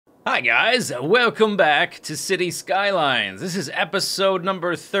Hi guys, welcome back to City Skylines. This is episode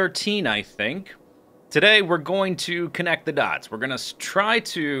number 13, I think. Today we're going to connect the dots. We're going to try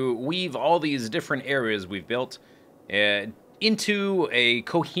to weave all these different areas we've built into a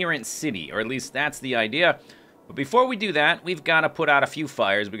coherent city, or at least that's the idea. But before we do that, we've got to put out a few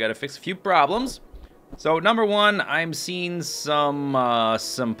fires. We got to fix a few problems. So number one, I'm seeing some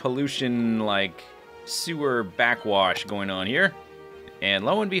pollution, like sewer backwash going on here. And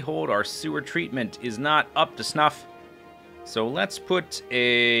lo and behold, our sewer treatment is not up to snuff. So let's put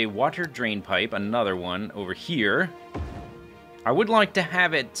a water drain pipe, another one, over here. I would like to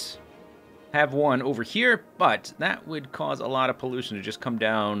have one over here, but that would cause a lot of pollution to just come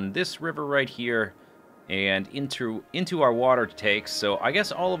down this river right here and into our water takes. So I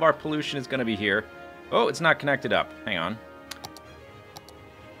guess all of our pollution is going to be here. Oh, it's not connected up. Hang on.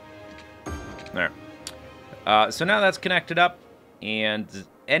 There. So now that's connected up. And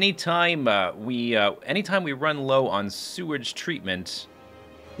anytime we run low on sewage treatment,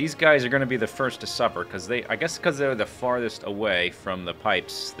 these guys are going to be the first to suffer because I guess because they're the farthest away from the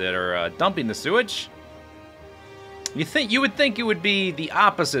pipes that are dumping the sewage. You would think it would be the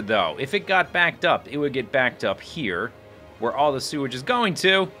opposite though. If it got backed up, it would get backed up here, where all the sewage is going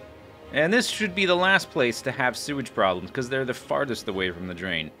to, and this should be the last place to have sewage problems because they're the farthest away from the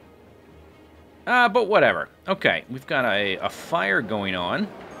drain. But whatever. Okay, we've got a fire going on.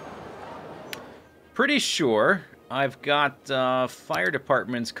 Pretty sure I've got fire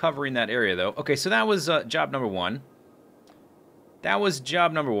departments covering that area, though. Okay, so that was job number one. That was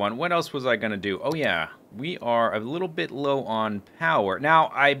job number one. What else was I going to do? Oh, yeah. We are a little bit low on power. Now,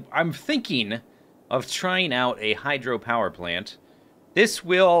 I'm thinking of trying out a hydropower plant. This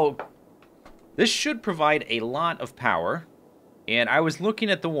should provide a lot of power. And I was looking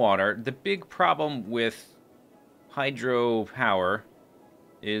at the water. The big problem with hydropower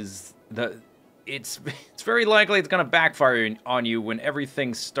is it's very likely it's going to backfire on you when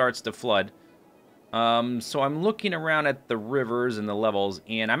everything starts to flood. So I'm looking around at the rivers and the levels,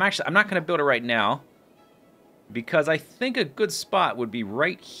 and I'm not going to build it right now because I think a good spot would be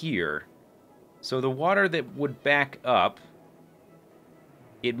right here. So the water that would back up,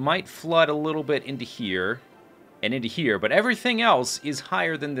 it might flood a little bit into here. And into here, but everything else is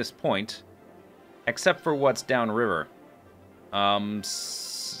higher than this point, except for what's downriver.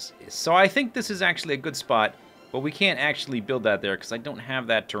 So I think this is actually a good spot, but we can't actually build that there because I don't have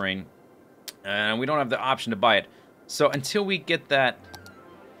that terrain, and we don't have the option to buy it. So until we get that,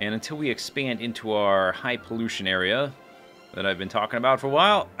 and until we expand into our high pollution area that I've been talking about for a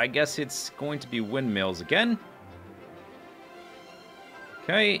while, I guess it's going to be windmills again.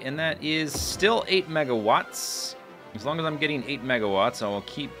 Okay, and that is still 8 megawatts. As long as I'm getting 8 megawatts, I will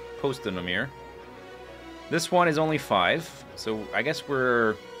keep posting them here. This one is only 5, so I guess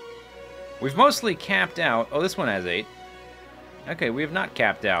we've mostly capped out. Oh, this one has 8. Okay, we have not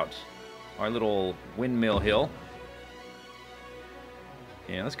capped out our little windmill hill.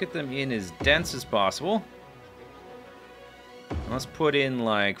 Yeah, let's get them in as dense as possible. Let's put in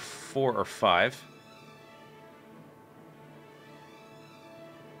like 4 or 5.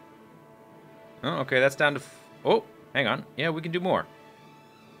 Oh, okay, that's down to... Oh, hang on. Yeah, we can do more.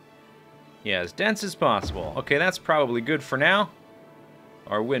 Yeah, as dense as possible. Okay, that's probably good for now.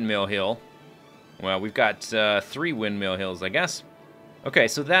 Our windmill hill. Well, we've got 3 windmill hills, I guess. Okay,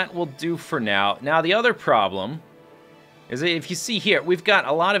 so that will do for now. Now, the other problem is that if you see here, we've got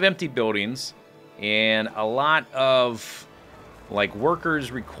a lot of empty buildings and a lot of, like,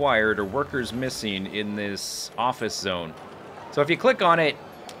 workers required or workers missing in this office zone. So if you click on it,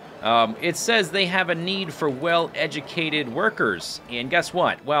 it says they have a need for well-educated workers. And guess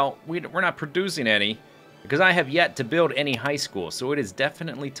what? Well, we're not producing any because I have yet to build any high schools. So it is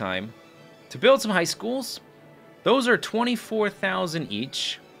definitely time to build some high schools. Those are 24,000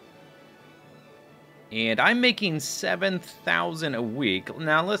 each. And I'm making 7,000 a week.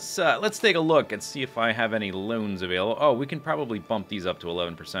 Now let's take a look and see if I have any loans available. Oh, we can probably bump these up to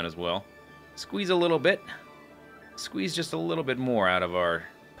 11% as well. Squeeze a little bit. Squeeze just a little bit more out of our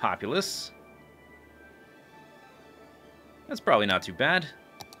populace. That's probably not too bad.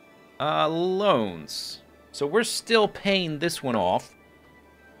 Loans. So we're still paying this one off.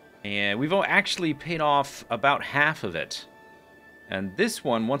 And we've actually paid off about half of it. And this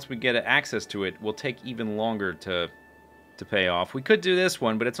one, once we get access to it, will take even longer to pay off. We could do this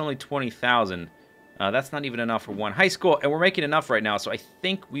one, but it's only 20,000. That's not even enough for one high school. And we're making enough right now, so I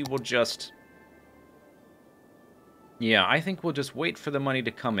think we will just... Yeah, I think we'll just wait for the money to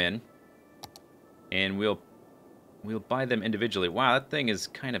come in, and we'll buy them individually. Wow, that thing is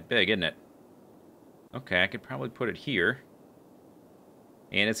kind of big, isn't it? Okay, I could probably put it here.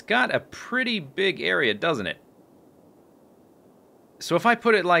 And it's got a pretty big area, doesn't it? So if I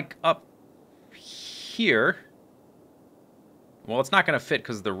put it, like, up here... Well, it's not going to fit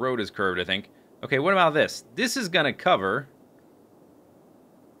because the road is curved, I think. Okay, what about this? This is going to cover...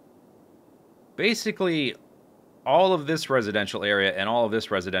 basically all of this residential area and all of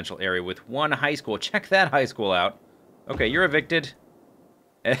this residential area with one high school. Check that high school out. Okay, you're evicted.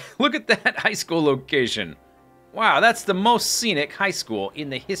 Look at that high school location. Wow, that's the most scenic high school in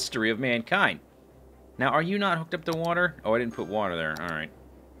the history of mankind. Now, are you not hooked up to water? Oh, I didn't put water there. All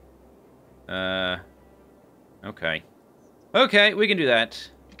right. Okay. Okay, we can do that.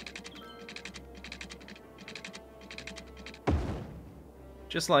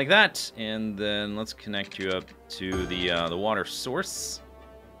 Just like that, and then let's connect you up to the water source.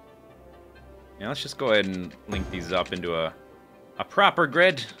 Now let's just go ahead and link these up into a proper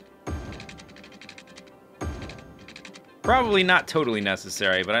grid. Probably not totally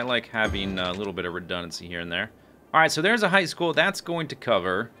necessary, but I like having a little bit of redundancy here and there. All right, so there's a high school. That's going to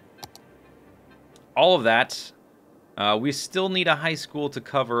cover all of that. We still need a high school to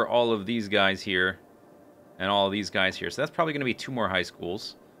cover all of these guys here. And all of these guys here. So that's probably going to be 2 more high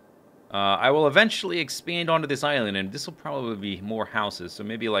schools. I will eventually expand onto this island, and this will probably be more houses. So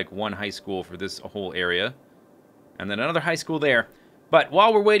maybe like 1 high school for this whole area. And then another high school there. But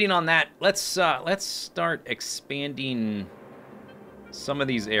while we're waiting on that, let's start expanding some of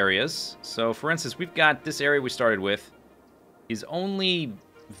these areas. So for instance, we've got this area we started with is only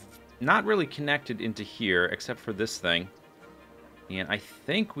not really connected into here, except for this thing. And I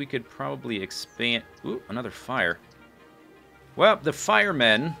think we could probably expand... Ooh, another fire. Well, the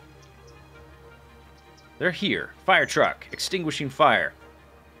firemen... they're here. Fire truck. Extinguishing fire.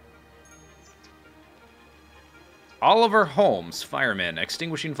 Oliver Holmes, firemen.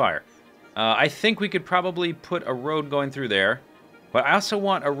 Extinguishing fire. I think we could probably put a road going through there. But I also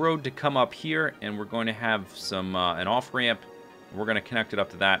want a road to come up here. And we're going to have some an off-ramp. We're going to connect it up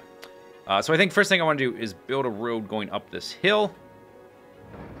to that. So I think first thing I want to do is build a road going up this hill.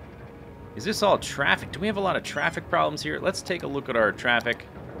 Is this all traffic? Do we have a lot of traffic problems here? Let's take a look at our traffic.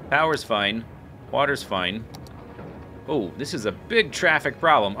 Power's fine. Water's fine. Oh, this is a big traffic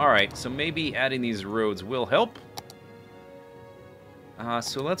problem. All right, so maybe adding these roads will help.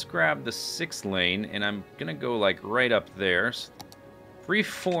 So let's grab the 6th lane, and I'm going to go, like, right up there.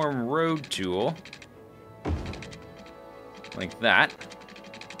 Freeform road tool. Like that.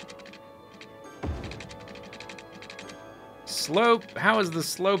 Slope? How is the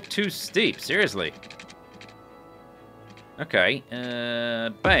slope too steep? Seriously. Okay,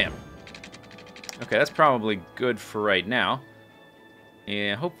 bam. Okay, that's probably good for right now.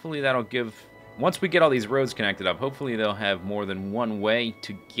 And hopefully that'll give... once we get all these roads connected up, hopefully they'll have more than one way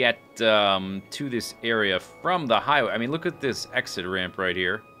to get to this area from the highway. I mean, look at this exit ramp right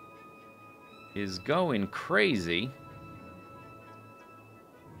here. Is going crazy.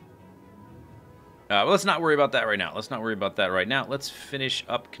 Well, let's not worry about that right now. Let's not worry about that right now. Let's finish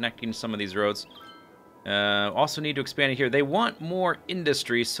up connecting some of these roads. Also need to expand it here. They want more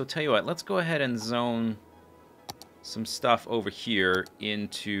industries, so tell you what, let's go ahead and zone some stuff over here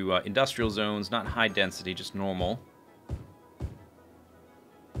into industrial zones, not high density, just normal.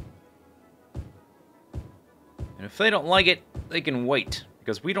 And if they don't like it, they can wait,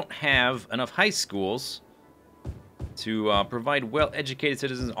 because we don't have enough high schools to provide well-educated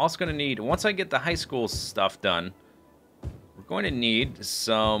citizens. Also going to need, once I get the high school stuff done, we're going to need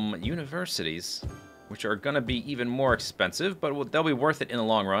some universities, which are going to be even more expensive, but they'll be worth it in the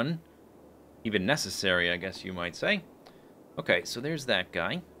long run. Even necessary, I guess you might say. Okay, so there's that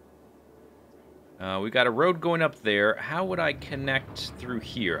guy. We got a road going up there. How would I connect through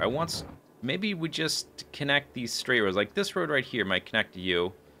here? I want... maybe we just connect these straight roads. Like this road right here might connect to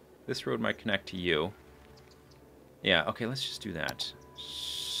you. This road might connect to you. Yeah, okay, let's just do that.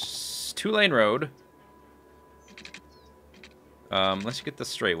 2-lane road. Let's get the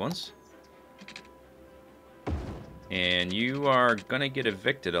straight ones. And you are gonna get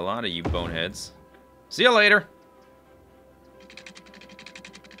evicted, a lot of you boneheads. See you later!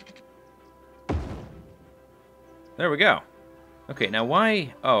 There we go. Okay, now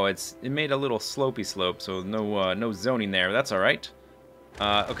why... oh, it made a little slopey slope, so no zoning there. That's alright.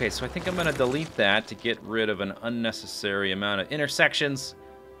 Okay, so I think I'm gonna delete that to get rid of an unnecessary amount of intersections.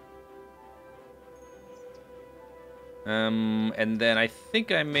 And then I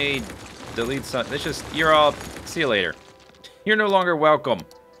think I may delete some... let's just... you're all... see you later. You're no longer welcome.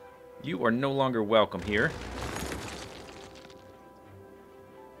 You are no longer welcome here.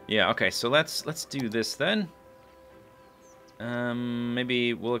 Yeah, okay, so let's do this then.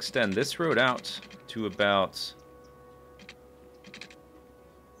 Maybe we'll extend this road out to about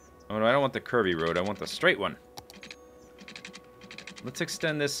Oh, no, I don't want the curvy road. I want the straight one. Let's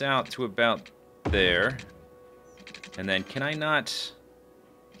extend this out to about there. And then can I not...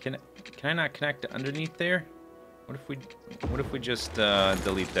 Can I not connect underneath there? What if we just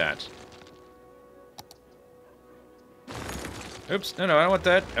delete that? Oops, no, I don't want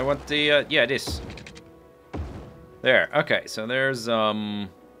that. I want the, yeah, it is. There, okay, so there's some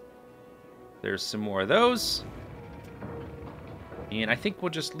more of those. And I think we'll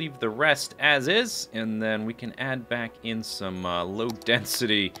just leave the rest as is, and then we can add back in some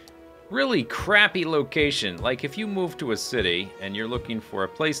low-density, really crappy location. Like, if you move to a city and you're looking for a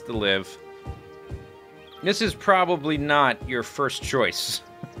place to live, this is probably not your first choice.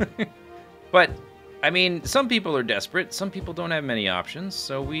 But, I mean, some people are desperate. Some people don't have many options,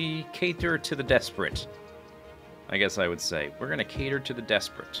 so we cater to the desperate. I guess I would say. We're going to cater to the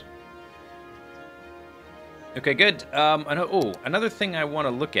desperate. Okay, good. Another thing I want to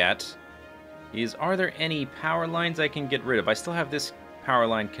look at is, are there any power lines I can get rid of? I still have this power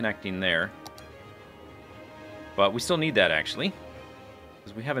line connecting there. But we still need that, actually.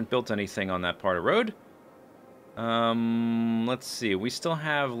 Because we haven't built anything on that part of road. Let's see. We still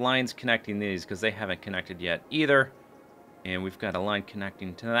have lines connecting these, because they haven't connected yet either. And we've got a line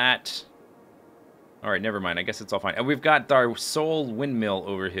connecting to that. Alright, never mind. I guess it's all fine. And we've got our sole windmill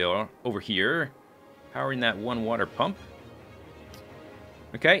over here. Powering that one water pump.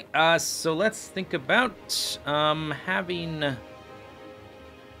 Okay, so let's think about having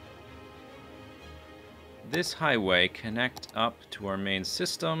this highway connect up to our main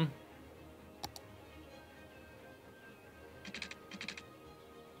system.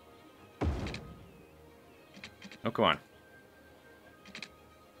 Oh, come on.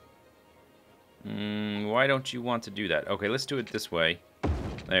 Why don't you want to do that? Okay, let's do it this way.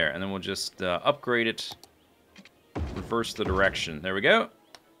 There, and then we'll just upgrade it. Reverse the direction. There we go.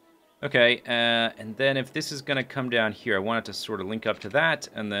 Okay, and then if this is going to come down here, I want it to sort of link up to that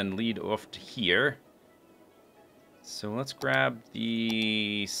and then lead off to here. So let's grab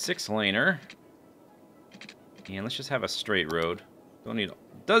the 6-laner. And let's just have a straight road.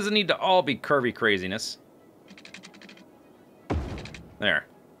 Doesn't need to all be curvy craziness. There.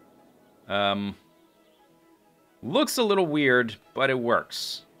 Looks a little weird, but it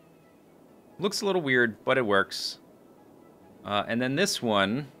works. Looks a little weird, but it works. And then this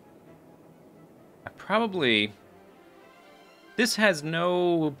one, this has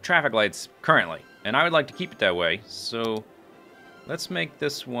no traffic lights currently, and I would like to keep it that way. So let's make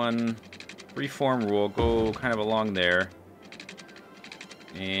this one freeform rule, go kind of along there,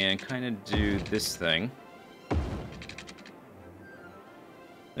 and kind of do this thing.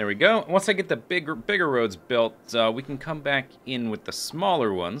 There we go. Once I get the bigger roads built, we can come back in with the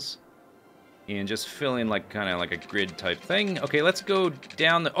smaller ones and just fill in like kind of like a grid type thing. Okay, let's go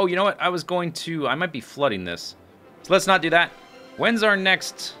down the... Oh, you know what? I might be flooding this. So let's not do that. When's our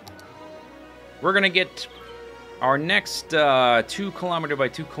next... We're going to get our next 2 kilometer by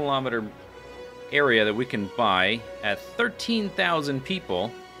 2 kilometer area that we can buy at 13,000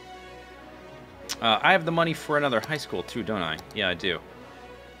 people. I have the money for another high school too, don't I? Yeah, I do.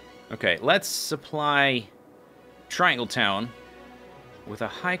 Okay, let's supply Triangle Town with a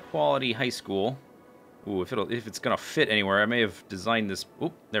high-quality high school. Ooh, if it's gonna fit anywhere, I may have designed this.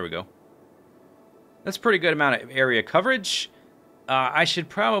 Oop, there we go. That's a pretty good amount of area coverage. I should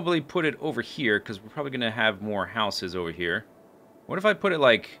probably put it over here because we're probably gonna have more houses over here. What if I put it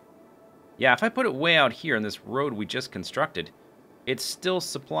like... Yeah, if I put it way out here in this road we just constructed, it still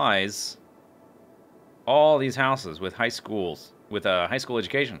supplies all these houses with high schools, with a high school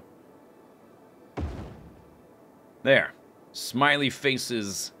education. There. Smiley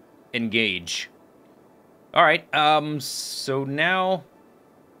faces engage. Alright, so now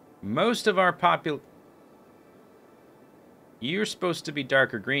most of our You're supposed to be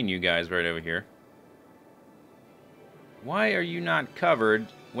darker green, you guys, right over here. Why are you not covered?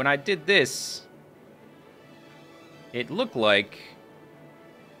 When I did this, it looked like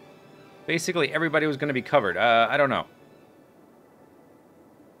basically everybody was going to be covered. I don't know.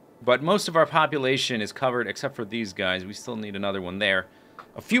 But most of our population is covered except for these guys. We still need another one there.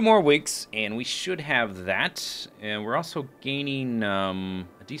 A few more weeks, and we should have that. And we're also gaining a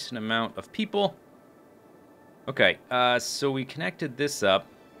decent amount of people. Okay, so we connected this up.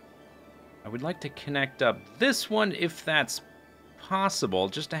 I would like to connect up this one if that's possible,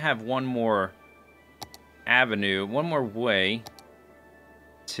 just to have one more avenue, one more way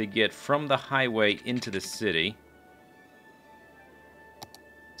to get from the highway into the city.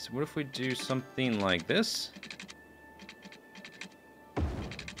 So what if we do something like this?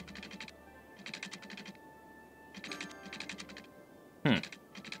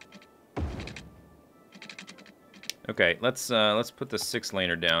 Okay, let's put the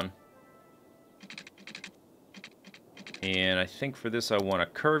 6-laner down. And I think for this I want a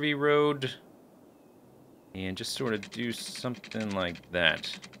curvy road. And just sort of do something like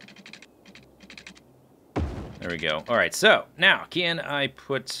that. There we go. All right, so now can I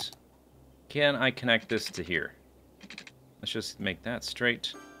connect this to here? Let's just make that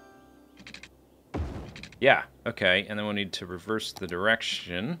straight. Yeah, okay, and then we'll need to reverse the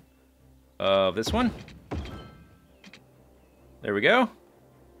direction of this one. There we go.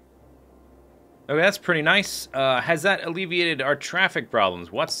 Okay, that's pretty nice. Has that alleviated our traffic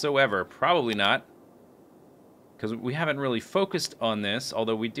problems whatsoever? Probably not. Because we haven't really focused on this,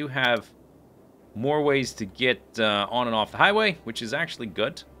 although we do have more ways to get on and off the highway, which is actually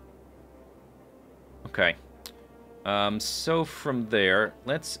good. Okay. So from there,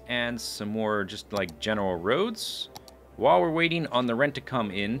 let's add some more just like general roads. While we're waiting on the rent to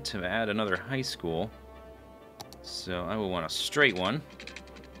come in to add another high school. So I will want a straight one.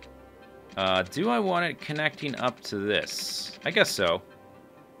 Do I want it connecting up to this? I guess so.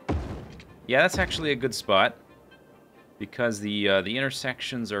 Yeah, that's actually a good spot. Because the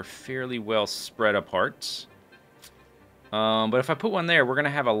intersections are fairly well spread apart. But if I put one there, we're going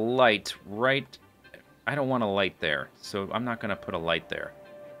to have a light right... I don't want a light there, so I'm not going to put a light there.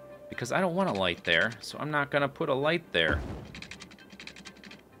 Because I don't want a light there, so I'm not going to put a light there.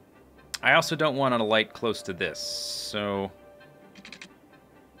 I also don't want a light close to this, so...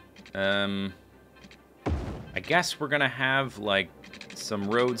 I guess we're going to have, like, some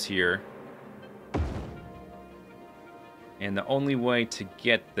roads here. And the only way to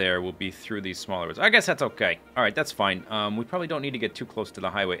get there will be through these smaller roads. I guess that's okay. All right, that's fine. We probably don't need to get too close to the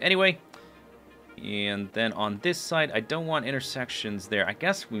highway anyway. And then on this side, I don't want intersections there. I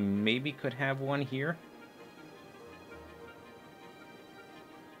guess we maybe could have one here.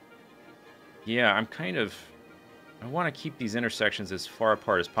 Yeah, I want to keep these intersections as far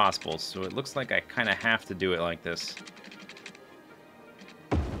apart as possible. So it looks like I kind of have to do it like this.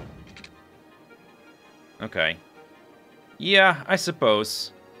 Okay. Yeah, I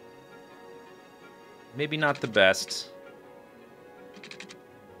suppose. Maybe not the best.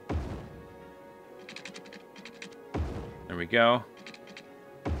 There we go.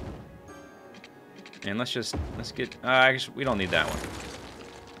 And let's get... actually, we don't need that one.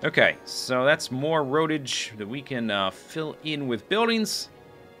 Okay, so that's more roadage that we can fill in with buildings.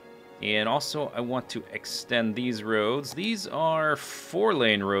 And also, I want to extend these roads. These are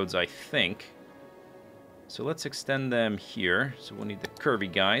 4-lane roads, I think. So let's extend them here. So we'll need the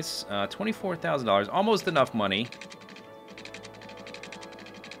curvy guys. $24,000, almost enough money.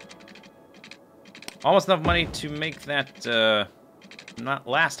 Almost enough money to make that not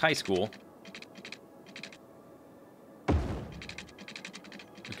last high school.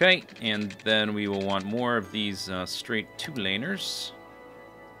 Okay, and then we will want more of these straight 2-laners.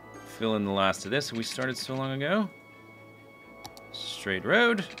 Fill in the last of this we started so long ago. Straight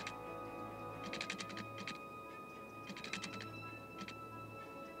road.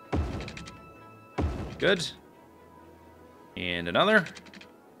 Good. And another.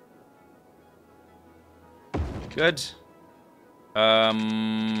 Good.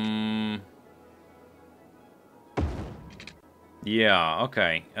 Yeah,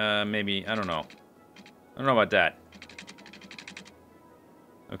 okay. Maybe, I don't know. I don't know about that.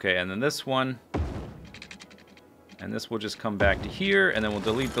 Okay, and then this one. And this will just come back to here, and then we'll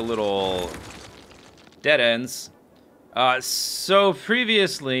delete the little dead ends. So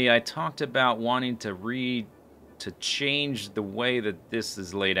previously I talked about wanting to change the way that this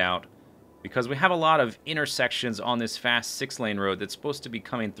is laid out. Because we have a lot of intersections on this fast 6-lane road that's supposed to be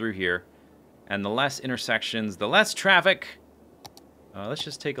coming through here. And the less intersections, the less traffic. Let's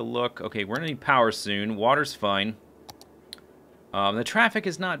just take a look. Okay, we're gonna need power soon. Water's fine. The traffic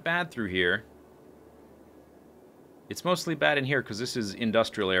is not bad through here. It's mostly bad in here because this is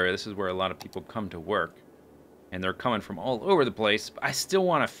industrial area. This is where a lot of people come to work. And they're coming from all over the place. But I still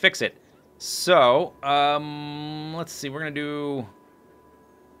want to fix it. So, let's see. We're gonna do...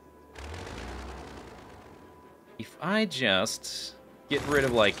 If I just get rid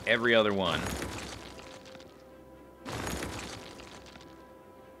of, like, every other one.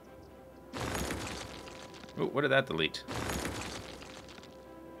 Ooh, what did that delete?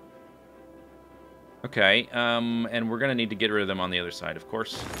 Okay, and we're gonna need to get rid of them on the other side, of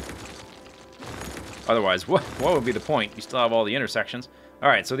course. Otherwise, what would be the point? You still have all the intersections.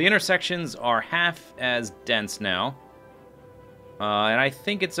 Alright, so the intersections are half as dense now. And I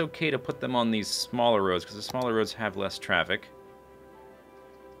think it's okay to put them on these smaller roads, because the smaller roads have less traffic.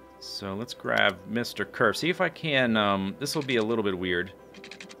 So let's grab Mr. Curve. See if I can, this will be a little bit weird.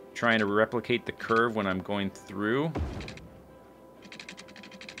 trying to replicate the curve when I'm going through.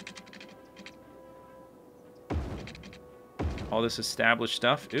 All this established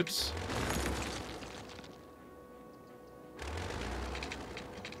stuff. Oops.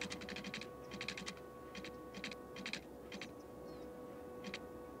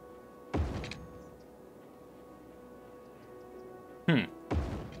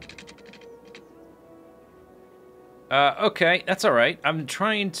 Okay, that's all right. I'm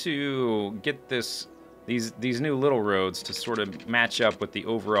trying to get these new little roads to sort of match up with the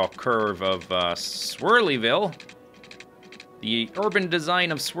overall curve of Swirlyville. The urban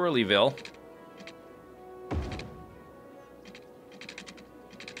design of Swirlyville.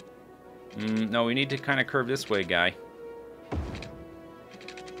 No, we need to kind of curve this way, guy.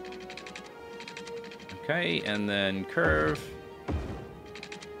 Okay, and then curve.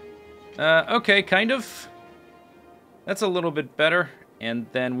 Okay, kind of. That's a little bit better. And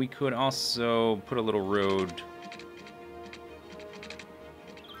then we could also put a little road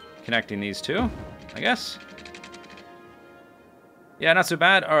connecting these two, I guess. Yeah, not so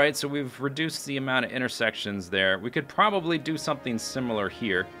bad. All right, so we've reduced the amount of intersections there. We could probably do something similar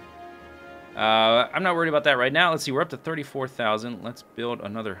here. I'm not worried about that right now. Let's see, we're up to 34,000. Let's build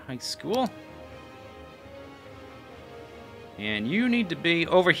another high school. And you need to be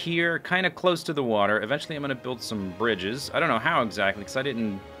over here, kind of close to the water. Eventually, I'm going to build some bridges. I don't know how exactly, because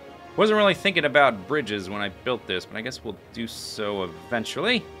wasn't really thinking about bridges when I built this, but I guess we'll do so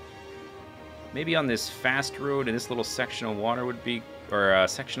eventually. Maybe on this fast road and this little section of water would be, or a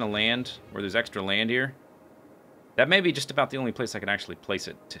section of land where there's extra land here. That may be just about the only place I can actually place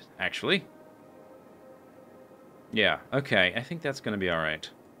it, actually. Yeah, okay, I think that's going to be all right.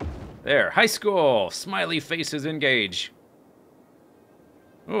 There, high school, smiley faces engage.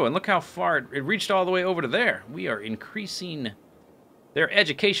 Oh, and look how far it reached all the way over to there. We are increasing their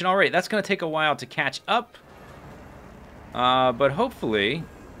education already. That's going to take a while to catch up. But hopefully,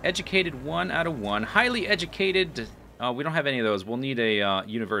 educated 1 out of 1. Highly educated, we don't have any of those. We'll need a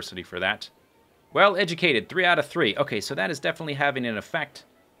university for that. Well educated, 3 out of 3. Okay, so that is definitely having an effect.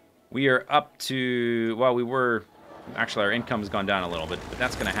 We are up to, well, we were, actually our income has gone down a little bit, but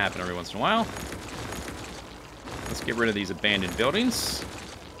that's going to happen every once in a while. Let's get rid of these abandoned buildings.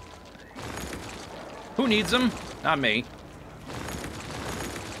 Who needs them? Not me.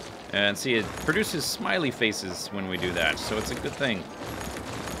 And see, it produces smiley faces when we do that, so it's a good thing.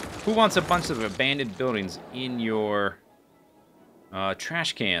 Who wants a bunch of abandoned buildings in your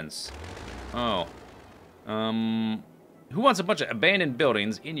trash cans? Oh. Who wants a bunch of abandoned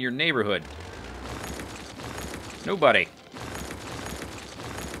buildings in your neighborhood? Nobody.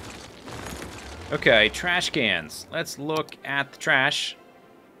 Okay, trash cans. Let's look at the trash.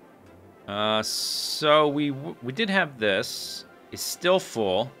 So we did have this. It's still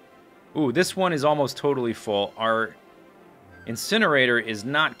full. Ooh, this one is almost totally full. Our incinerator is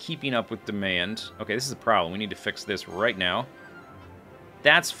not keeping up with demand. Okay, this is a problem. We need to fix this right now.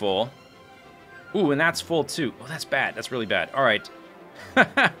 That's full. Ooh, and that's full too. Oh, that's bad. That's really bad. All right.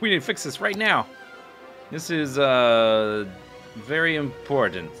 We need to fix this right now. This is very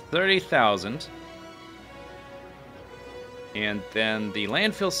important. 30,000. And then the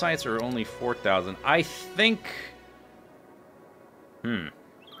landfill sites are only 4,000. I think...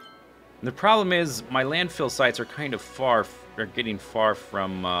 The problem is my landfill sites are kind of far, are getting far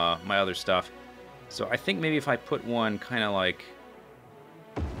from my other stuff. So I think maybe if I put one kind of like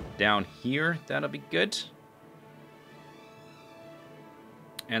down here, that'll be good.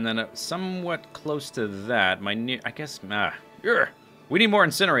 And then somewhat close to that, I guess, we need more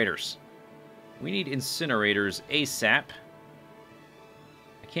incinerators. We need incinerators ASAP.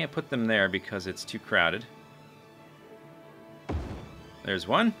 I can't put them there because it's too crowded. There's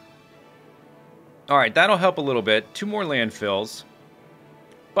one. All right, that'll help a little bit. 2 more landfills.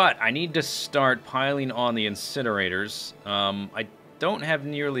 But I need to start piling on the incinerators. I don't have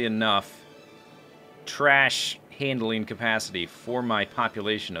nearly enough trash handling capacity for my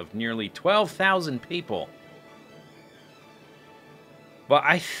population of nearly 12,000 people. But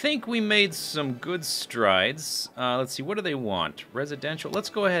I think we made some good strides. Let's see, what do they want? Residential. Let's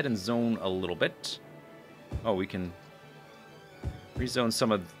go ahead and zone a little bit. Oh, we can rezone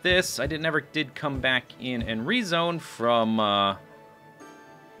some of this. I never did come back in and rezone from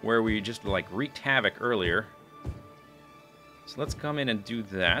where we just like wreaked havoc earlier. So let's come in and do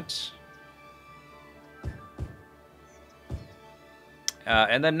that.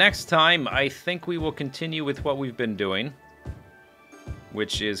 And then next time, I think we will continue with what we've been doing,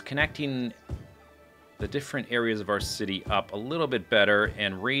 which is connecting the different areas of our city up a little bit better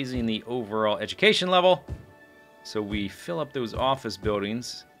and raising the overall education level so we fill up those office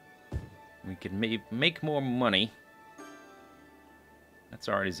buildings We can make more money. That's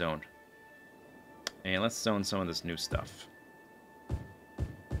already zoned. And let's zone some of this new stuff.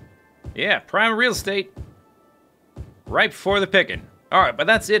 Yeah, prime real estate. Ripe for the picking. Alright, but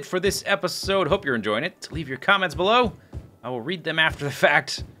that's it for this episode. Hope you're enjoying it. Leave your comments below. I will read them after the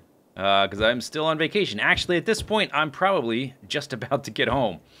fact. Because I'm still on vacation. Actually, at this point, I'm probably just about to get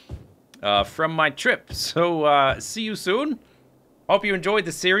home from my trip. So, see you soon. Hope you enjoyed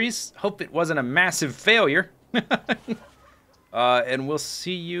the series. Hope it wasn't a massive failure. And we'll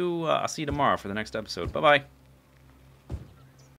see you, I'll see you tomorrow for the next episode. Bye-bye.